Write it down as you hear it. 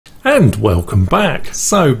And welcome back.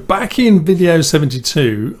 So back in video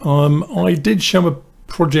 72 I did show a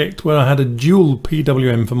project where I had a dual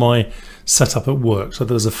PWM for my setup at work. So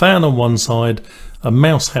there was a fan on one side, a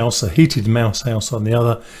mouse house, a heated mouse house on the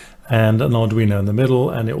other, and an Arduino in the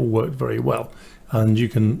middle, and it all worked very well. And you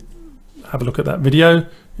can have a look at that video.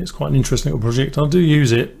 It's quite an interesting little project. I do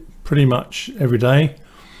use it pretty much every day,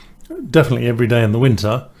 definitely every day in the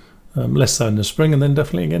winter. Less so in the spring, and then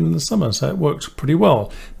definitely again in the summer, so it works pretty well.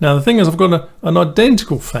 Now the thing is, I've got an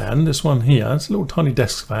identical fan, this one here. It's a little tiny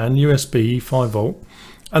desk fan, USB 5 volt,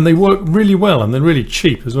 and they work really well, and they're really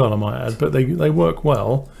cheap as well, I might add, but they work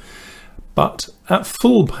well. But at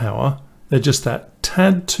full power they're just that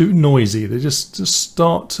tad too noisy. They just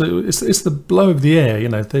start to, it's the blow of the air, you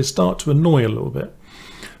know, they start to annoy a little bit.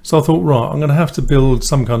 So I thought, right, I'm going to have to build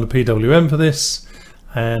some kind of PWM for this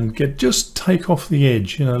and just take off the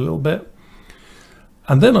edge, you know, a little bit.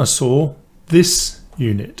 And then I saw this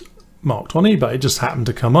unit marked on eBay. It just happened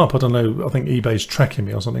to come up. I don't know, I think eBay's tracking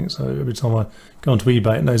me or something, so every time I go onto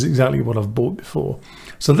eBay it knows exactly what I've bought before.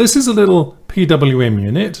 So this is a little PWM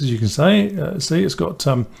unit, as you can see it's got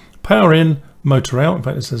power in, motor out. In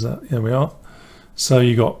fact it says that, here we are. So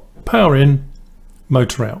you got power in,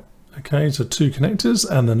 motor out. Okay, so two connectors,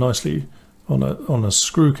 and they're nicely on a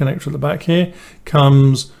screw connector at the back here.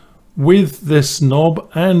 Comes with this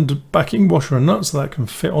knob and backing washer and nut, so that can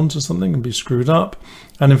fit onto something and be screwed up.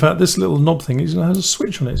 And in fact this little knob thing has a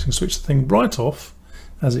switch on it, so you can switch the thing right off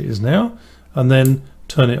as it is now and then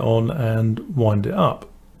turn it on and wind it up.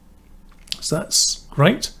 So that's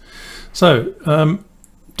great. So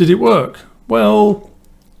did it work? Well,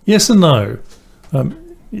 yes and no.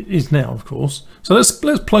 It is now, of course. So let's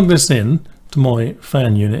plug this in to my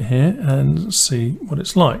fan unit here and see what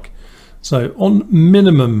it's like. So on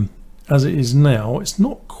minimum as it is now, it's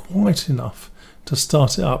not quite enough to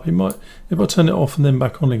start it up. You might, if I turn it off and then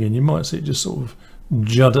back on again, you might see it just sort of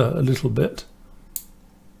judder a little bit.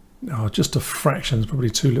 Oh, just a fraction is probably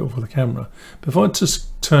too little for the camera. But if I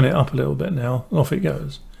just turn it up a little bit now, off it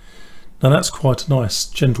goes. Now that's quite a nice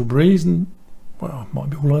gentle breeze, and well, might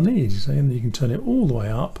be all I need. You see, and then you can turn it all the way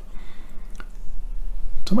up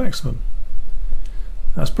to maximum.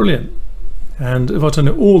 That's brilliant. And if I turn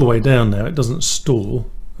it all the way down now, it doesn't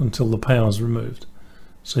stall until the power's removed.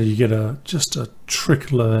 So you get just a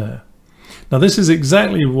trickle of air. Now this is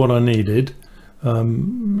exactly what I needed,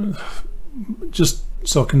 just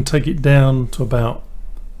so I can take it down to about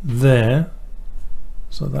there.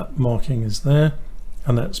 So that marking is there,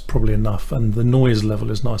 and that's probably enough, and the noise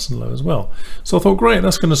level is nice and low as well. So I thought, great,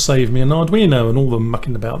 that's going to save me an Arduino and all the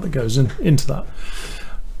mucking about that goes into that.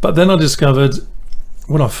 But then I discovered,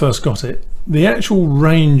 when I first got it, the actual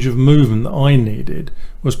range of movement that I needed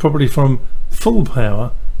was probably from full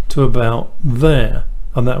power to about there,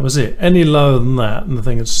 and that was it. Any lower than that and the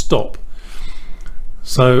thing would stop.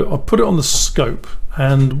 So I put it on the scope,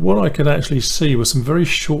 and what I could actually see was some very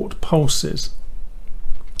short pulses.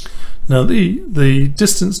 Now the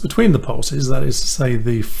distance between the pulses, that is to say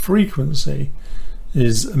the frequency,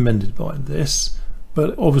 is amended by this,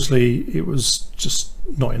 but obviously it was just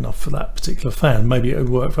not enough for that particular fan. Maybe it would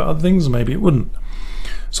work for other things, maybe it wouldn't.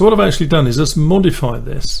 So what I've actually done is just modified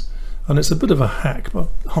this, and it's a bit of a hack, but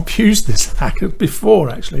I've used this hack before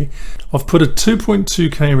actually. I've put a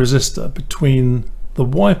 2.2k resistor between the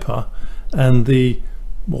wiper and the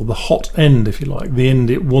hot end, if you like, the end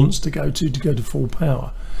it wants to go to full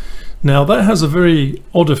power. Now that has a very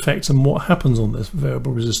odd effect on what happens on this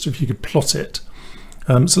variable resistor if you could plot it.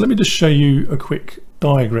 So let me just show you a quick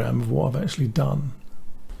diagram of what I've actually done.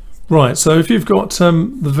 Right, so if you've got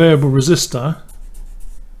the variable resistor,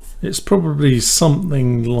 it's probably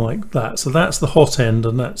something like that. So that's the hot end,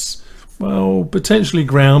 and that's, well, potentially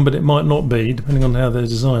ground, but it might not be, depending on how they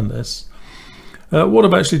design this. What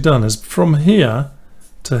I've actually done is from here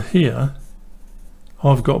to here,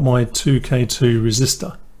 I've got my 2K2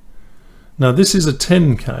 resistor. Now this is a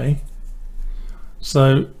 10K,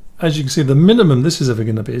 so as you can see, the minimum this is ever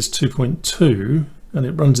going to be is 2.2, and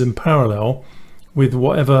it runs in parallel with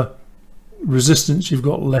whatever resistance you've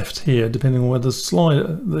got left here, depending on where the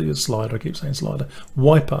slider, I keep saying slider,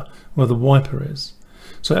 wiper, where the wiper is.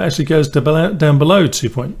 So it actually goes down below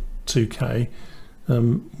 2.2k,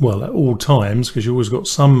 well, at all times, because you always got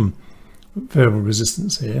some variable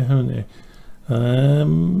resistance here, haven't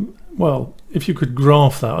you? Well, if you could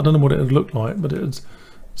graph that, I don't know what it would look like, but it would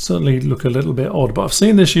certainly look a little bit odd. But I've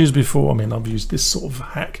seen this used before. I mean, I've used this sort of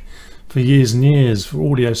hack for years and years for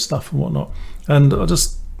audio stuff and whatnot, and I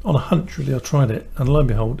just, on a hunch really, I tried it, and lo and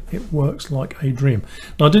behold, it works like a dream.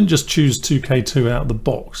 Now I didn't just choose 2K2 out of the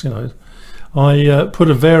box, you know. I put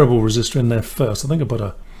a variable resistor in there first. I think I put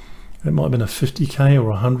a It might have been a 50k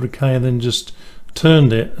or 100k, and then just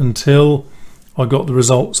turned it until I got the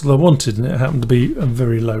results that I wanted, and it happened to be a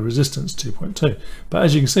very low resistance, 2.2. But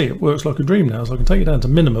as you can see, it works like a dream now. So I can take it down to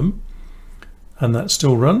minimum, and that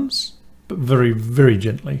still runs, but very, very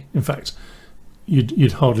gently. In fact,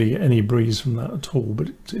 you'd hardly get any breeze from that at all, but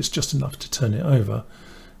it's just enough to turn it over.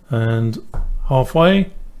 And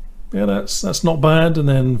halfway, yeah, that's not bad. And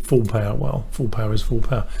then full power. Well, full power is full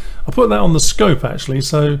power. I put that on the scope actually.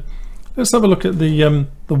 So let's have a look at the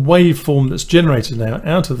waveform that's generated now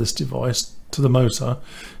out of this device to the motor.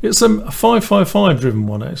 It's a 555 driven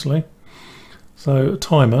one actually. So a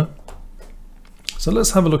timer. So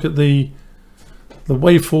let's have a look at the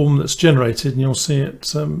waveform that's generated, and you'll see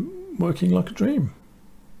it working like a dream.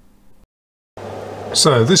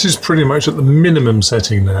 So this is pretty much at the minimum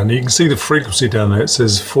setting now, and you can see the frequency down there. It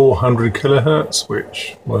says 400 kilohertz,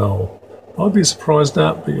 which, well, I'd be surprised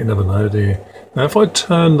at, but you never know, do you? Now if I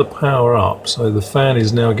turn the power up, so the fan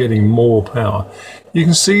is now getting more power, you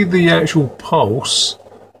can see the actual pulse,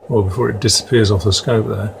 well, before it disappears off the scope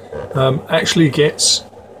there, actually gets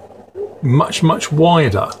much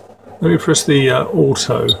wider. Let me press the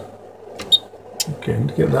auto again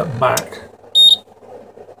to get that back.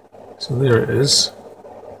 So there it is.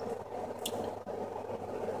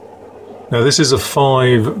 Now this is a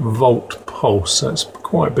 5 volt pulse, that's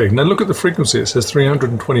quite big. Now look at the frequency, it says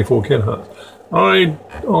 324 kilohertz. I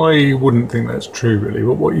wouldn't think that's true really,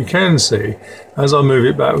 but what you can see as I move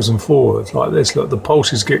it backwards and forwards like this, look, the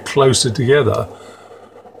pulses get closer together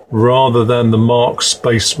rather than the mark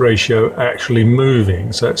space ratio actually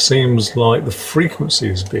moving. So it seems like the frequency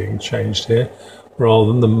is being changed here rather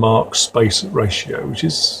than the mark space ratio, which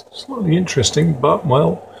is slightly interesting, but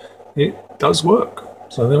well, it does work.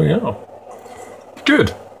 So there we are.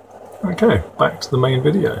 Good. Okay, back to the main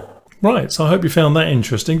video. Right, so I hope you found that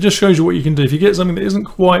interesting. Just shows you what you can do. If you get something that isn't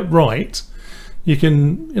quite right, you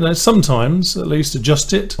can, sometimes at least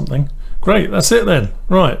adjust it. Something. Great, that's it then.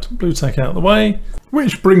 Right, blue tack out of the way.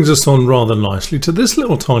 Which brings us on rather nicely to this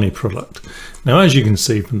little tiny product. Now, as you can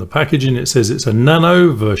see from the packaging, it says it's a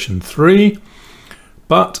Nano version 3.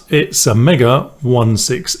 But it's a Mega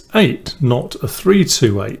 168, not a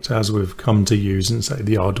 328, as we've come to use in, say,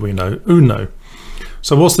 the Arduino Uno.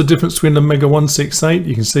 So what's the difference between the Mega 168?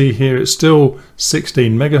 You can see here it's still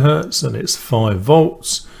 16 megahertz and it's 5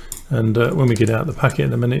 volts. And when we get out the packet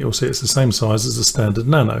in a minute, you'll see it's the same size as the standard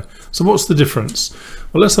Nano. So what's the difference?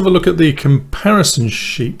 Well, let's have a look at the comparison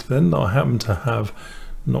sheet then that I happen to have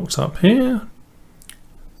knocked up here.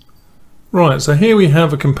 Right, so here we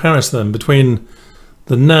have a comparison between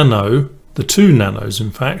the Nano, the two Nanos in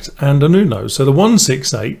fact, and an Uno. So the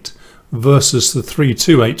 168 versus the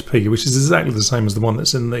 328p, which is exactly the same as the one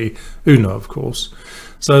that's in the Uno, of course.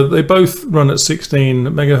 So they both run at 16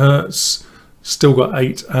 megahertz, still got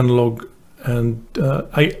 8 analog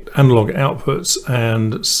outputs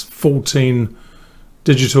and 14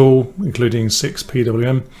 digital, including 6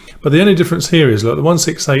 PWM. But the only difference here is, look, the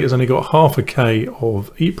 168 has only got half a K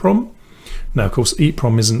of EEPROM. Now, of course,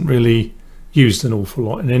 EEPROM isn't really used an awful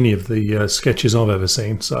lot in any of the sketches I've ever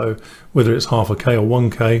seen, so whether it's half a K or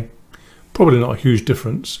 1K, probably not a huge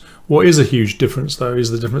difference. What is a huge difference though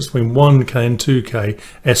is the difference between 1K and 2K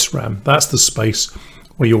SRAM. That's the space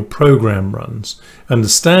where your program runs. And the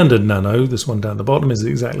standard Nano, this one down the bottom, is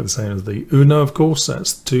exactly the same as the Uno, of course,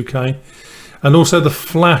 that's 2K. And also the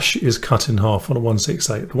flash is cut in half on a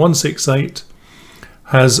 168. The 168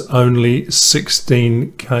 has only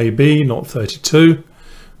 16 KB, not 32.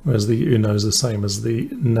 Whereas the Uno is the same as the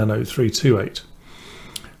Nano 328.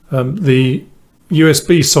 The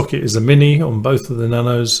USB socket is a mini on both of the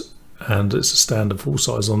Nanos, and it's a standard full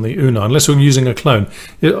size on the Uno, unless you're using a clone.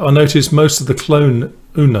 I noticed most of the clone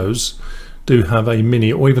Unos do have a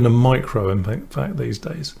mini or even a micro in fact these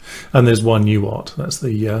days. And there's one UART, that's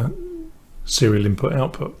the serial input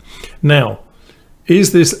output. Now,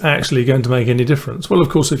 is this actually going to make any difference? Well, of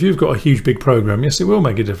course, if you've got a huge big program, yes, it will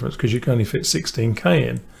make a difference because you can only fit 16K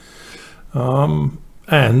in.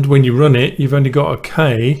 And when you run it, you've only got a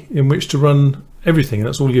K in which to run everything.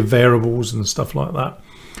 That's all your variables and stuff like that.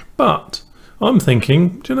 But I'm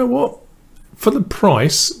thinking, do you know what? For the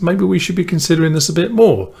price, maybe we should be considering this a bit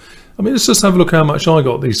more. I mean, let's just have a look how much I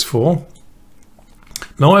got these for.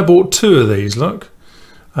 Now, I bought 2 of these, look,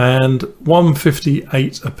 and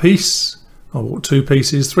 $1.58 a piece. I bought 2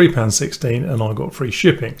 pieces, £3.16, and I got free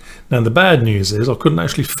shipping. Now the bad news is I couldn't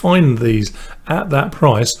actually find these at that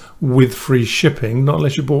price with free shipping, not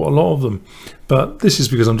unless you bought a lot of them. But this is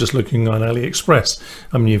because I'm just looking on AliExpress.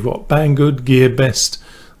 I mean, you've got Banggood, GearBest,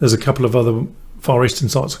 there's a couple of other Far Eastern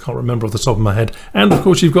sites, I can't remember off the top of my head. And of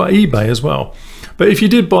course you've got eBay as well. But if you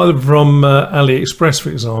did buy them from AliExpress, for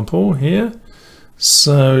example, here,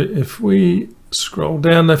 so if we scroll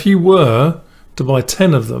down, if you were to buy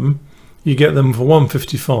 10 of them, you get them for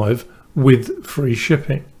 $155 with free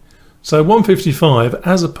shipping. So $155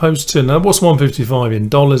 as opposed to, now what's $155 in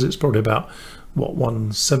dollars? It's probably about, what,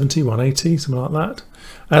 170, 180, something like that.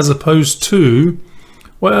 As opposed to,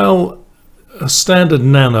 well, a standard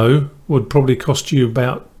Nano would probably cost you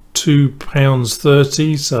about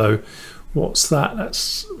 £2.30. So what's that?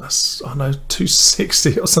 That's I don't know,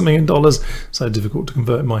 260 or something in dollars. So difficult to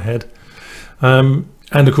convert in my head. And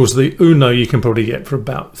of course the Uno you can probably get for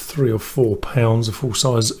about £3 or £4, a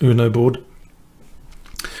full-size Uno board.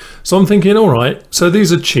 So I'm thinking, all right, so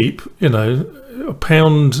these are cheap, you know,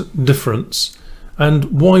 £1 difference.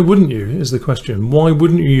 And why wouldn't you, is the question. Why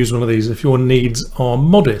wouldn't you use one of these if your needs are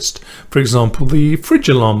modest? For example, the fridge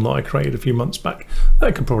alarm that I created a few months back,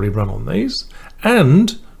 that could probably run on these.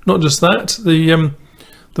 And not just that, the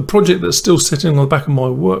project that's still sitting on the back of my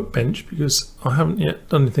workbench, because I haven't yet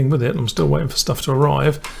done anything with it, I'm still waiting for stuff to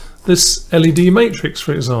arrive. This LED matrix,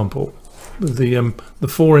 for example, with the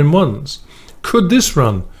 4-in-1s. Could this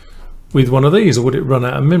run with one of these, or would it run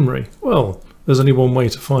out of memory? Well, there's only one way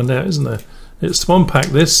to find out, isn't there? It's to unpack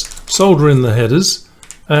this, solder in the headers,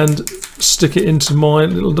 and stick it into my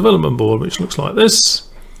little development board, which looks like this.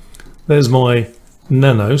 There's my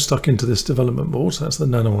Nano stuck into this development board, so that's the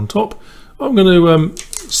Nano on top. I'm going to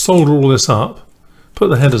solder all this up,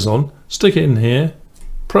 put the headers on, stick it in here,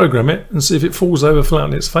 program it, and see if it falls over flat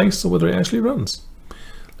on its face or whether it actually runs.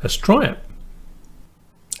 Let's try it.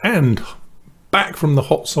 And back from the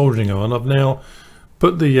hot soldering iron, I've now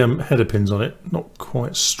put the header pins on it. Not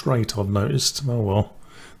quite straight, I've noticed. Oh well,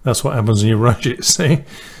 that's what happens when you rush it, see?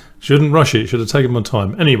 Shouldn't rush it, should have taken my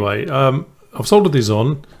time. Anyway, I've soldered these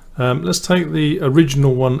on. Let's take the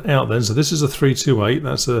original one out then. So this is a 328,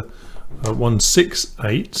 that's a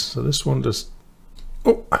 168. So this one just,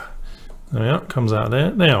 oh, there we are, comes out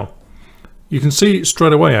there. Now, you can see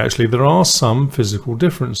straight away actually there are some physical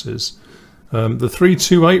differences. The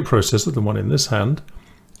 328 processor, the one in this hand,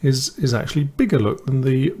 is actually bigger look than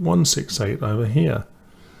the 168 over here.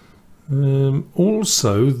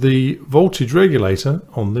 Also, the voltage regulator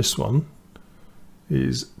on this one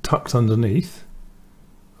is tucked underneath,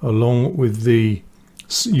 along with the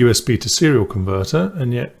USB to serial converter,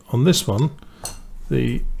 and yet on this one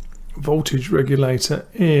the voltage regulator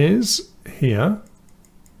is here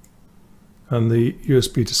and the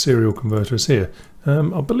USB to serial converter is here.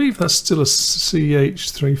 I believe that's still a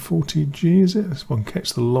CH340G, is it? This one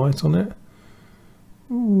catch the light on it.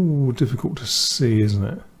 Ooh, difficult to see, isn't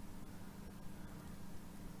it?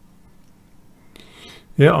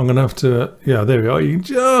 Yeah, I'm going to have to, yeah, there we are. You can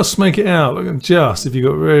just make it out, look, just, if you've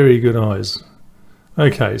got very good eyes.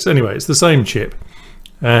 Okay, so anyway, it's the same chip.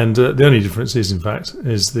 And the only difference is, in fact,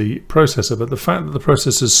 is the processor. But the fact that the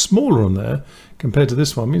processor is smaller on there compared to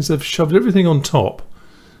this one means they've shoved everything on top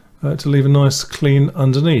to leave a nice clean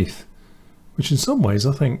underneath, which in some ways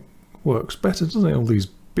I think works better, doesn't it? All these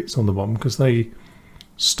bits on the bottom, because they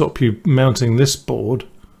stop you mounting this board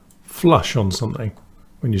flush on something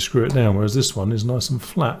when you screw it down, whereas this one is nice and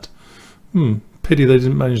flat. Pity they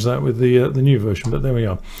didn't manage that with the new version, but there we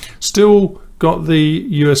are. Still got the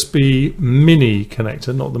USB mini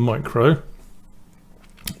connector, not the micro,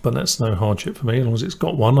 but that's no hardship for me. As long as it's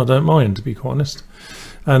got one, I don't mind, to be quite honest.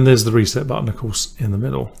 And there's the reset button, of course, in the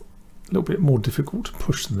middle. A little bit more difficult to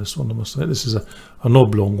push than this one, I must say. This is an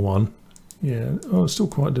oblong one. Yeah, oh, it's still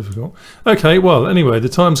quite difficult. Okay, well, anyway, the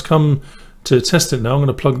time's come to test it now. I'm going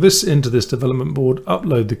to plug this into this development board,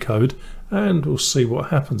 upload the code, and we'll see what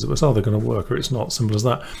happens. It's either going to work or it's not, simple as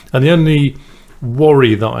that. And the only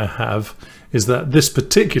worry that I have is that this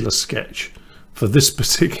particular sketch for this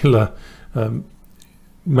particular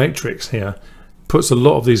matrix here puts a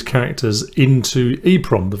lot of these characters into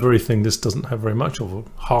EEPROM, the very thing this doesn't have very much of,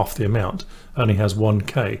 half the amount, only has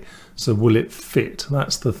 1K. So will it fit?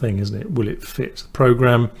 That's the thing, isn't it? Will it fit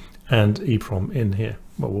program and EEPROM in here?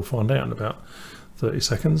 Well, we'll find out in about 30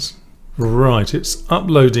 seconds. Right, it's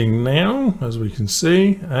uploading now, as we can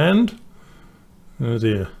see, and oh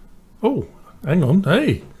dear. Oh, hang on,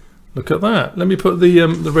 hey, look at that. Let me put the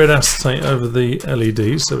red acetate over the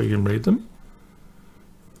LEDs so we can read them.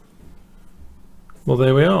 Well,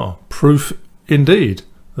 there we are. Proof indeed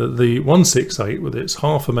that the 168 with its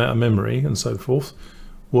half amount of memory and so forth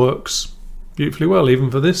works beautifully well,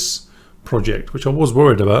 even for this project, which I was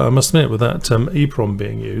worried about, I must admit, with that EEPROM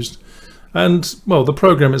being used. And well, the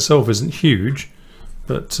program itself isn't huge,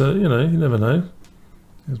 but you know, you never know.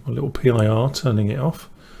 There's my little PIR turning it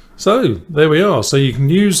off. So there we are. So you can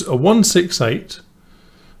use a 168,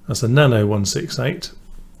 that's a Nano 168,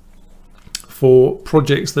 for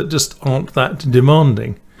projects that just aren't that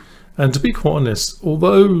demanding. And to be quite honest,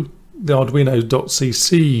 although the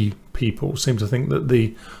Arduino.cc people seem to think that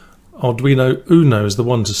the Arduino Uno is the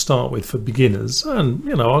one to start with for beginners, and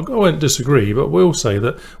you know, I won't disagree, but we'll say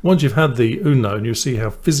that once you've had the Uno and you'll see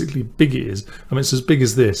how physically big it is. I mean, it's as big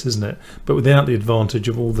as this, isn't it? But without the advantage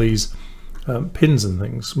of all these pins and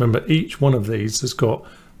things. Remember, each one of these has got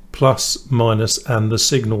plus, minus, and the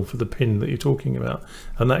signal for the pin that you're talking about,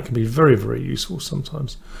 and that can be very, very useful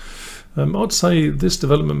sometimes. I'd say this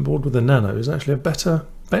development board with the Nano is actually a better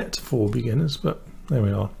bet for beginners, but there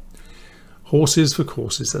we are. Horses for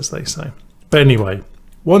courses, as they say. But anyway,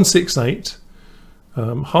 168,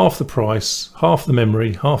 half the price, half the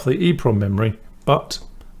memory, half the EEPROM memory, but,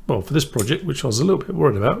 well, for this project, which I was a little bit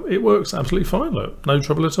worried about, it works absolutely fine, look, no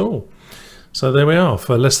trouble at all. So there we are,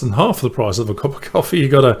 for less than half the price of a cup of coffee, you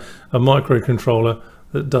got a microcontroller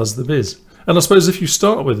that does the biz. And I suppose if you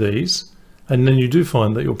start with these, and then you do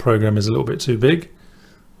find that your program is a little bit too big,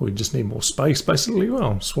 or you just need more space, basically,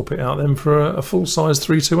 well, swap it out then for a full-size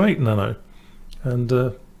 328 Nano. And,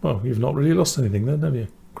 well, you've not really lost anything then, have you?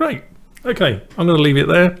 Great. Okay, I'm going to leave it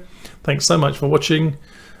there. Thanks so much for watching.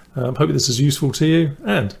 Hope this is useful to you,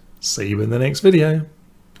 and see you in the next video.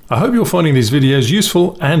 I hope you're finding these videos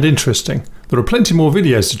useful and interesting. There are plenty more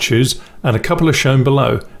videos to choose, and a couple are shown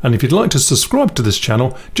below. And if you'd like to subscribe to this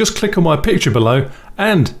channel, just click on my picture below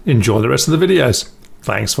and enjoy the rest of the videos.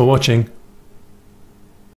 Thanks for watching.